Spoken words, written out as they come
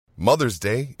Mother's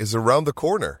Day is around the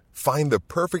corner. Find the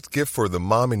perfect gift for the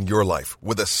mom in your life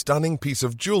with a stunning piece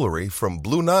of jewelry from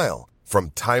Blue Nile.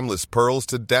 From timeless pearls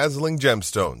to dazzling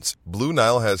gemstones, Blue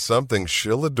Nile has something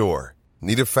she'll adore.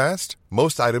 Need it fast?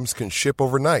 Most items can ship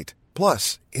overnight.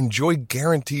 Plus, enjoy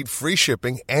guaranteed free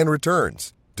shipping and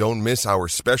returns. Don't miss our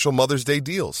special Mother's Day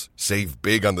deals. Save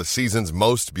big on the season's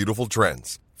most beautiful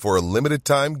trends. For a limited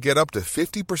time, get up to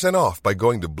 50% off by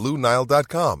going to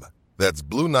BlueNile.com. That's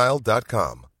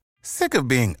BlueNile.com. Sick of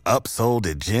being upsold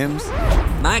at gyms?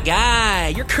 My guy,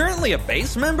 you're currently a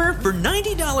base member? For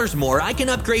 $90 more, I can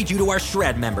upgrade you to our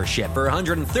Shred membership. For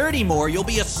 $130 more, you'll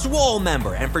be a Swole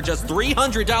member. And for just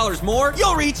 $300 more,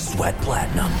 you'll reach Sweat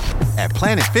Platinum. At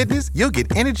Planet Fitness, you'll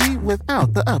get energy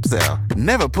without the upsell.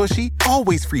 Never pushy,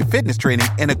 always free fitness training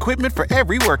and equipment for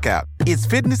every workout. It's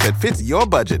fitness that fits your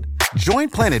budget. Join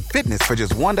Planet Fitness for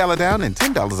just $1 down and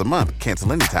 $10 a month.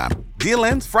 Cancel anytime. Deal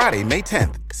ends Friday, May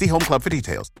 10th. See Home Club for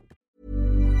details.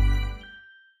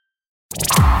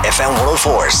 FM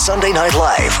 104 Sunday Night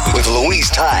Live with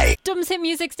Louise Ty. Dublin's hit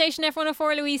music station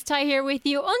F104, Louise Ty here with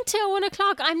you until 1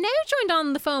 o'clock. I'm now joined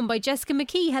on the phone by Jessica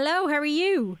McKee. Hello, how are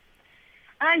you?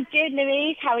 I'm good,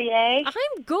 Louise. How are you?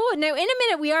 I'm good. Now, in a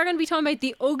minute, we are going to be talking about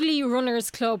the Ugly Runners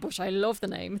Club, which I love the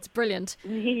name. It's brilliant.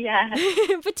 Yeah.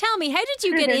 But tell me, how did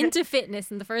you get into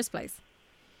fitness in the first place?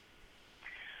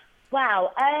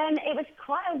 Wow. It was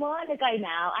quite a while ago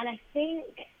now, and I think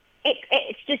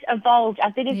it's just evolved.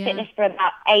 I've been in fitness for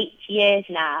about 8 years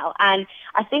now, and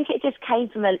I think it just came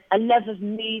from a love of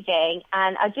moving,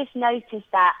 and I just noticed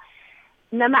that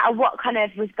no matter what kind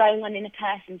of was going on in a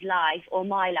person's life or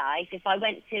my life, if I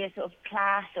went to a sort of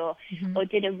class or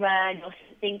did a run or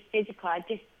something physical,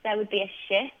 there would be a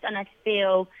shift and I'd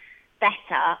feel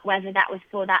better, whether that was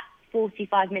for that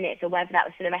 45 minutes or whether that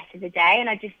was for the rest of the day. And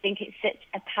I just think it's such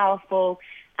a powerful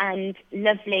and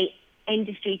lovely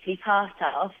industry to be part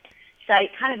of. So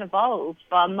it kind of evolved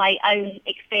from my own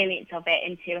experience of it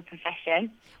into a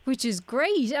profession. Which is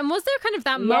great. And was there kind of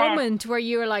that moment where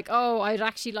you were like, oh, I'd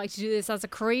actually like to do this as a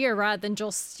career rather than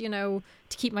just, to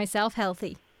keep myself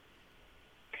healthy?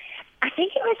 I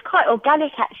think it was quite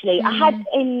organic, actually. I had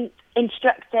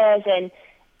instructors and,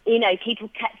 people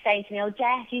kept saying to me, oh,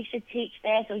 Jess, you should teach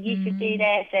this or you should do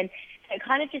this. And so it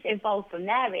kind of just evolved from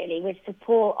there, really, with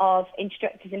support of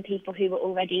instructors and people who were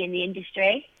already in the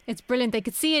industry. It's brilliant. They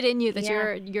could see it in you that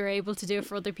you're able to do it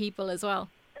for other people as well.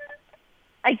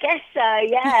 I guess so,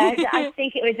 yeah. I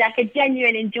think it was like a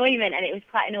genuine enjoyment and it was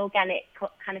quite an organic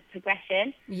kind of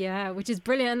progression. Yeah, which is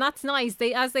brilliant. And that's nice.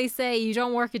 As they say, you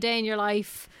don't work a day in your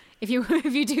life if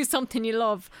you do something you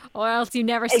love, or else you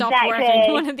never stop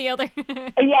working, one or the other.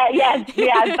 Yeah,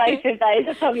 both of those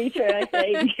are probably true, I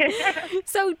think.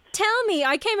 So tell me,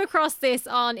 I came across this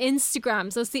on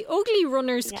Instagram. So it's the Ugly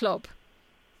Runners Club.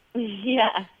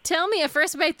 Yeah. Tell me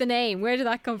first about the name. Where did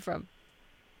that come from?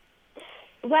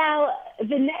 Well,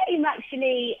 the name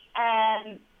actually,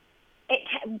 on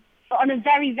a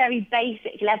very, very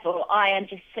basic level, I am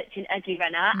just such an ugly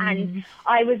runner, and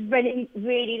I was running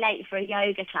really late for a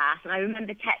yoga class, and I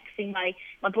remember texting my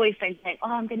boyfriend saying,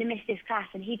 oh, I'm going to miss this class,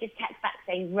 and he just texted back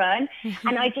saying, run,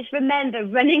 and I just remember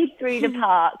running through the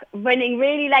park, running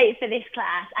really late for this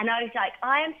class, and I was like,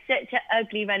 I am such an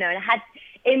ugly runner, and I had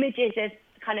images of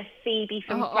kind of Phoebe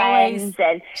from Friends,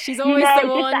 and she's always the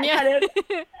one, kind of,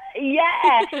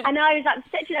 and I was like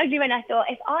such an ugly one. I thought,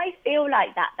 if I feel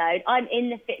like that though, I'm in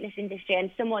the fitness industry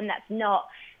and someone that's not,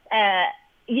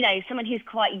 someone who's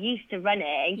quite used to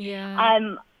running.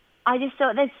 I just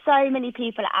thought there's so many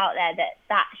people out there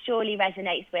that surely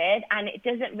resonates with, and it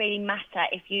doesn't really matter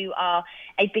if you are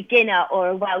a beginner or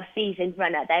a well-seasoned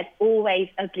runner. There's always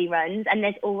ugly runs, and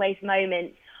there's always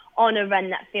moments on a run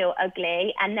that feel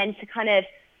ugly, and then to kind of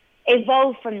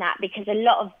evolve from that, because a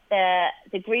lot of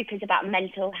the group is about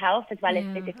mental health as well as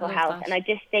physical health. And I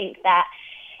just think that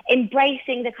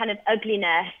embracing the kind of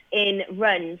ugliness in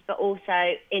runs, but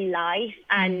also in life,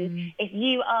 and if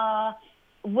you are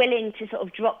willing to sort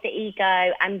of drop the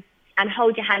ego and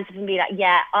hold your hands up and be like,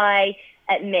 yeah, I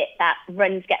admit that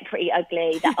runs get pretty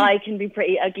ugly, that I can be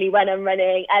pretty ugly when I'm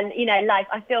running, and life,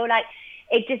 I feel like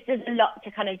it just does a lot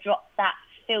to kind of drop that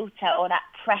filter or that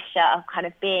pressure of kind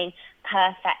of being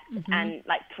perfect and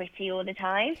like pretty all the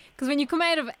time. Because when you come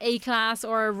out of a class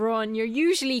or a run, you're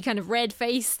usually kind of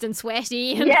red-faced and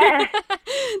sweaty. And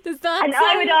does that and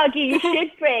I would argue you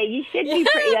should be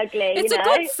pretty ugly. It's a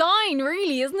good sign,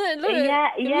 really, isn't it? Look,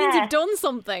 it means you've done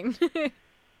something.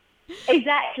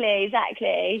 Exactly.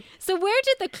 So where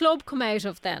did the club come out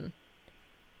of then?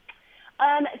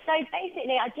 So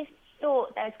basically, I just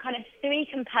thought there's kind of 3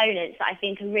 components that I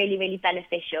think are really, really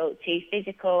beneficial to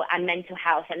physical and mental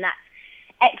health, and that's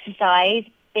exercise,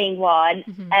 being one,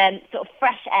 sort of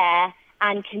fresh air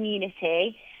and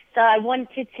community. So I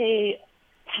wanted to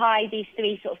tie these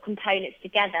three sort of components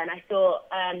together, and I thought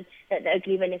that the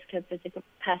Ugly Runners Club was the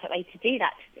perfect way to do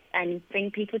that and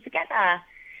bring people together.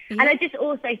 And I just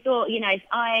also thought, you know,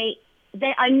 I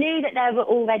knew that there were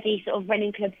already sort of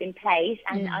running clubs in place,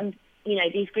 and you know,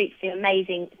 these groups do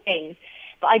amazing things,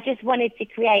 but I just wanted to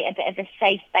create a bit of a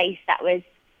safe space that was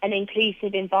an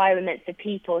inclusive environment for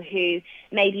people who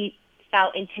maybe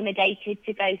felt intimidated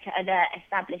to go to other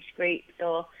established groups,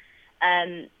 or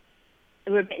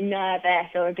were a bit nervous,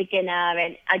 or a beginner,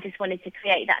 and I just wanted to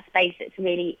create that space that's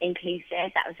really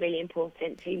inclusive. That was really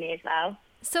important to me as well.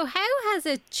 So how has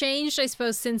it changed, I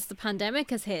suppose, since the pandemic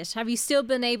has hit? Have you still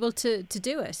been able to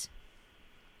do it?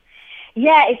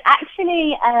 Yeah, it's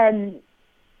actually,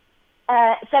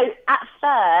 so at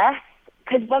first,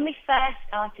 because when we first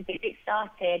started, it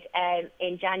started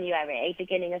in January,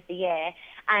 beginning of the year,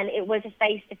 and it was a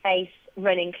face-to-face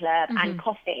running club and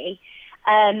coffee.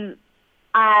 And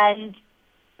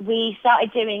we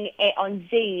started doing it on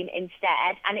Zoom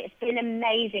instead, and it's been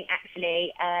amazing,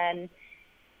 actually.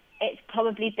 It's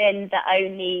probably been the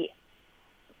only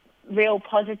real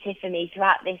positive for me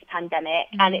throughout this pandemic,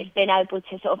 and it's been able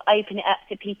to sort of open it up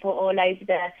to people all over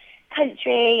the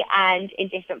country and in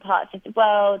different parts of the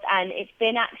world, and it's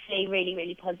been actually really,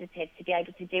 really positive to be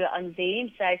able to do it on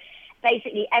Zoom. So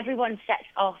basically everyone sets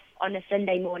off on a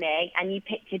Sunday morning, and you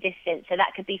pick your distance, so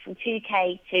that could be from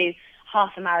 2K to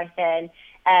half a marathon,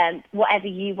 whatever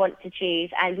you want to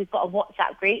choose. And we've got a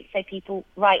WhatsApp group, so people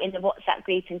write in the WhatsApp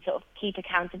group and sort of keep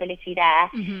accountability there.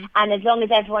 And as long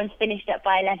as everyone's finished up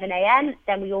by 11 a.m,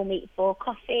 then we all meet for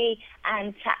coffee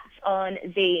and chats on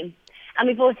Zoom. And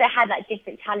we've also had like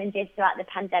different challenges throughout the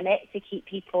pandemic to keep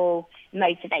people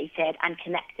motivated and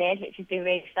connected, which has been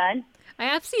really fun. I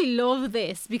absolutely love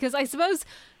this, because I suppose,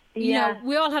 you know,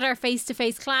 we all had our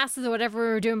face-to-face classes or whatever we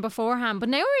were doing beforehand, but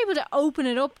now we're able to open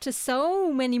it up to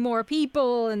so many more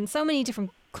people and so many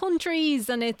different countries,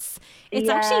 and it's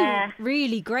actually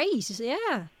really great.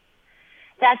 Yeah.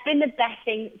 That's been the best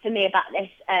thing for me about this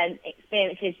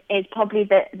experience is probably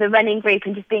the running group,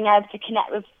 and just being able to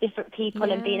connect with different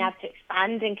people and being able to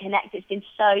expand and connect. It's been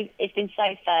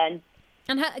so fun.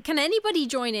 And can anybody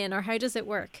join in, or how does it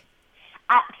work?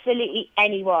 Absolutely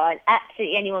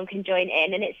anyone can join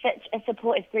in, and it's such a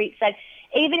supportive group. So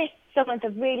even if someone's a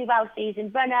really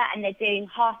well-seasoned runner and they're doing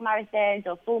half marathons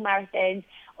or full marathons,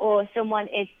 or someone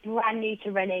is brand new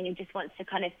to running and just wants to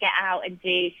kind of get out and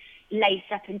lace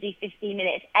up and do 15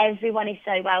 minutes, everyone is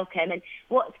so welcome. And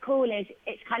what's cool is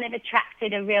it's kind of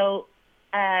attracted a real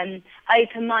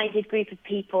open-minded group of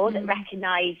people that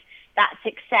recognise that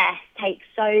success takes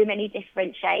so many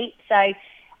different shapes. So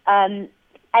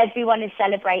everyone is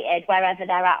celebrated wherever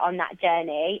they're at on that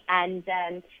journey, and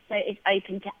so it's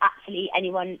open to absolutely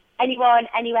anyone,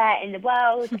 anywhere in the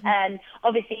world.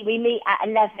 Obviously, we meet at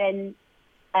 11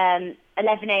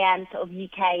 a.m. sort of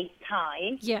UK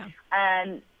time. Yeah.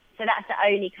 So that's the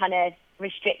only kind of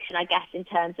restriction, I guess, in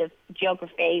terms of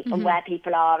geography and where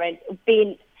people are and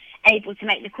being able to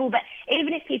make the call. But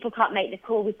even if people can't make the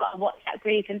call, we've got a WhatsApp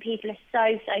group, and people are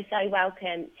so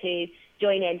welcome to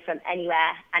join in from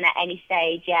anywhere and at any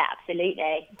stage. Yeah,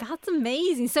 absolutely. That's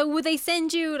amazing. So would they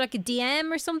send you like a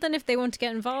DM or something if they want to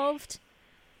get involved?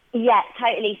 Yeah,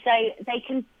 totally. So they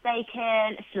can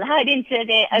slide into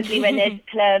the Ugly Runners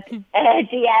Club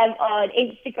DM on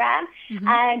Instagram,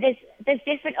 and there's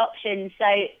different options.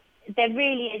 So there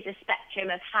really is a spectrum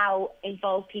of how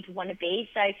involved people want to be.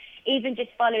 So even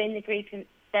just following the group and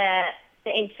the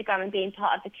Instagram and being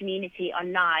part of the community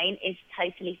online is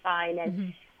totally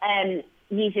fine, and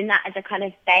using that as a kind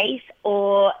of base,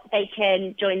 or they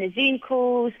can join the Zoom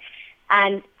calls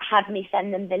and have me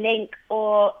send them the link,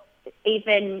 or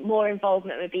even more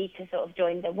involvement would be to sort of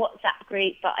join the WhatsApp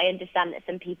group. But I understand that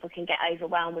some people can get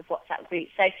overwhelmed with WhatsApp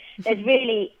groups. So there's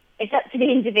really, it's up to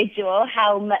the individual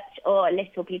how much or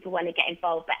little people want to get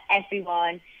involved, but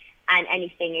everyone and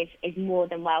anything is more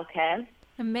than welcome.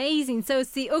 Amazing. So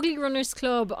it's the Ugly Runners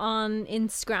Club on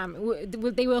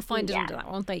Instagram. They will find it under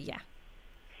that, won't they? Yeah.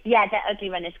 Yeah, the Ugly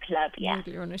Runners Club, yeah.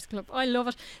 Ugly Runners Club. I love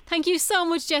it. Thank you so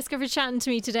much, Jessica, for chatting to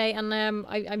me today. And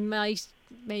I might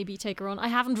maybe take a run. I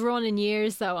haven't run in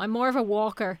years, though. I'm more of a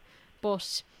walker,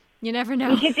 but you never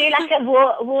know. You could do like a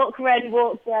walk,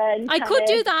 run. I could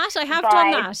do that. I have done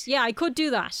that. Yeah, I could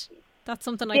do that. That's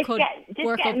something I could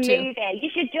work up to. You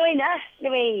should join us,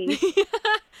 Louise.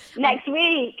 Next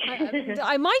week.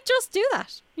 I might just do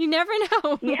that. You never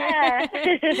know. Yeah.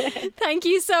 Thank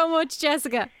you so much,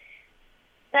 Jessica.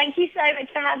 Thank you so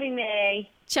much for having me.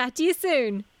 Chat to you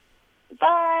soon.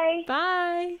 Bye.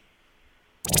 Bye.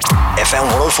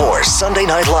 FM 104 Sunday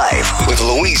Night Live with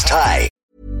Louise Ty.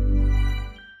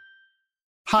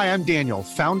 Hi, I'm Daniel,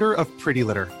 founder of Pretty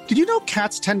Litter. Did you know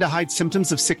cats tend to hide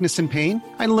symptoms of sickness and pain?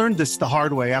 I learned this the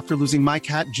hard way after losing my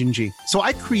cat, Gingy. So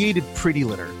I created Pretty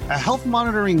Litter, a health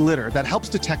monitoring litter that helps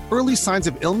detect early signs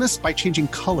of illness by changing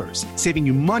colors, saving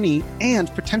you money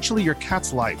and potentially your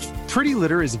cat's life. Pretty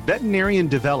Litter is veterinarian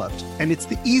developed, and it's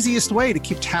the easiest way to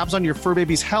keep tabs on your fur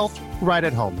baby's health right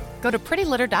at home. Go to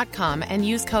prettylitter.com and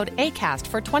use code ACAST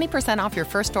for 20% off your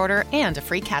first order and a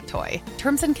free cat toy.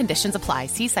 Terms and conditions apply.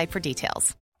 See site for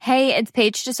details. Hey, it's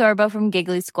Paige DeSorbo from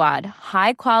Giggly Squad.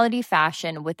 High quality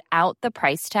fashion without the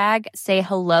price tag. Say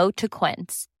hello to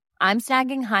Quince. I'm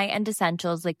snagging high-end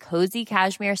essentials like cozy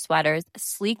cashmere sweaters,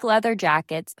 sleek leather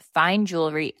jackets, fine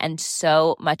jewelry, and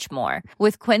so much more.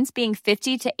 With Quince being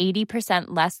 50 to 80%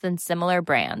 less than similar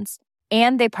brands.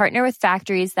 And they partner with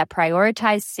factories that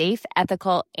prioritize safe,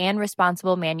 ethical, and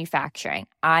responsible manufacturing.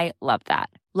 I love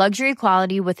that. Luxury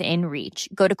quality within reach.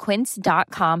 Go to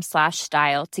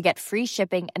quince.com/style to get free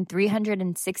shipping and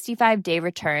 365-day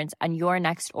returns on your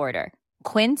next order.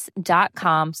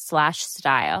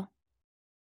 Quince.com/style.